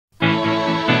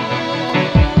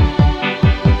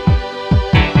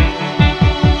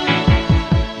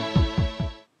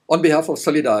On behalf of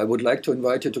SOLIDAR, I would like to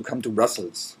invite you to come to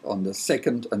Brussels on the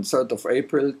 2nd and 3rd of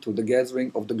April to the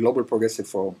gathering of the Global Progressive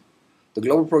Forum. The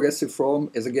Global Progressive Forum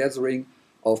is a gathering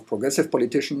of progressive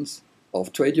politicians,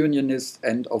 of trade unionists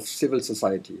and of civil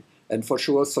society. And for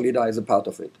sure, SOLIDAR is a part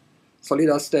of it.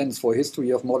 SOLIDAR stands for a history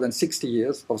of more than 60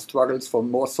 years of struggles for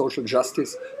more social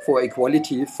justice, for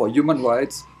equality, for human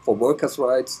rights, for workers'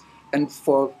 rights, and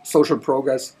for social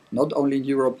progress, not only in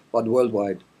Europe, but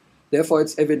worldwide. Therefore,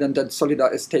 it's evident that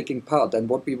SOLIDAR is taking part, and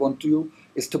what we want to do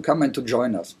is to come and to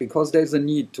join us, because there's a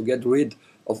need to get rid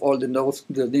of all the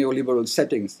neoliberal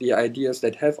settings, the ideas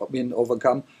that have been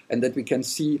overcome, and that we can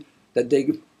see that they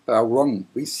are wrong.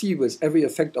 We see with every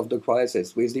effect of the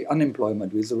crisis, with the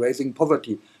unemployment, with the rising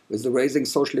poverty, with the rising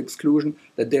social exclusion,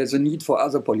 that there's a need for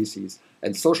other policies.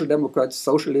 And social democrats,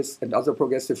 socialists, and other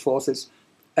progressive forces,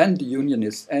 and the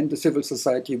unionists and the civil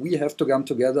society, we have to come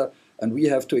together and we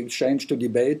have to exchange, to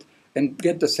debate, and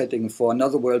get the setting for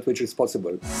another world which is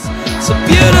possible. It's a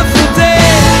beautiful day.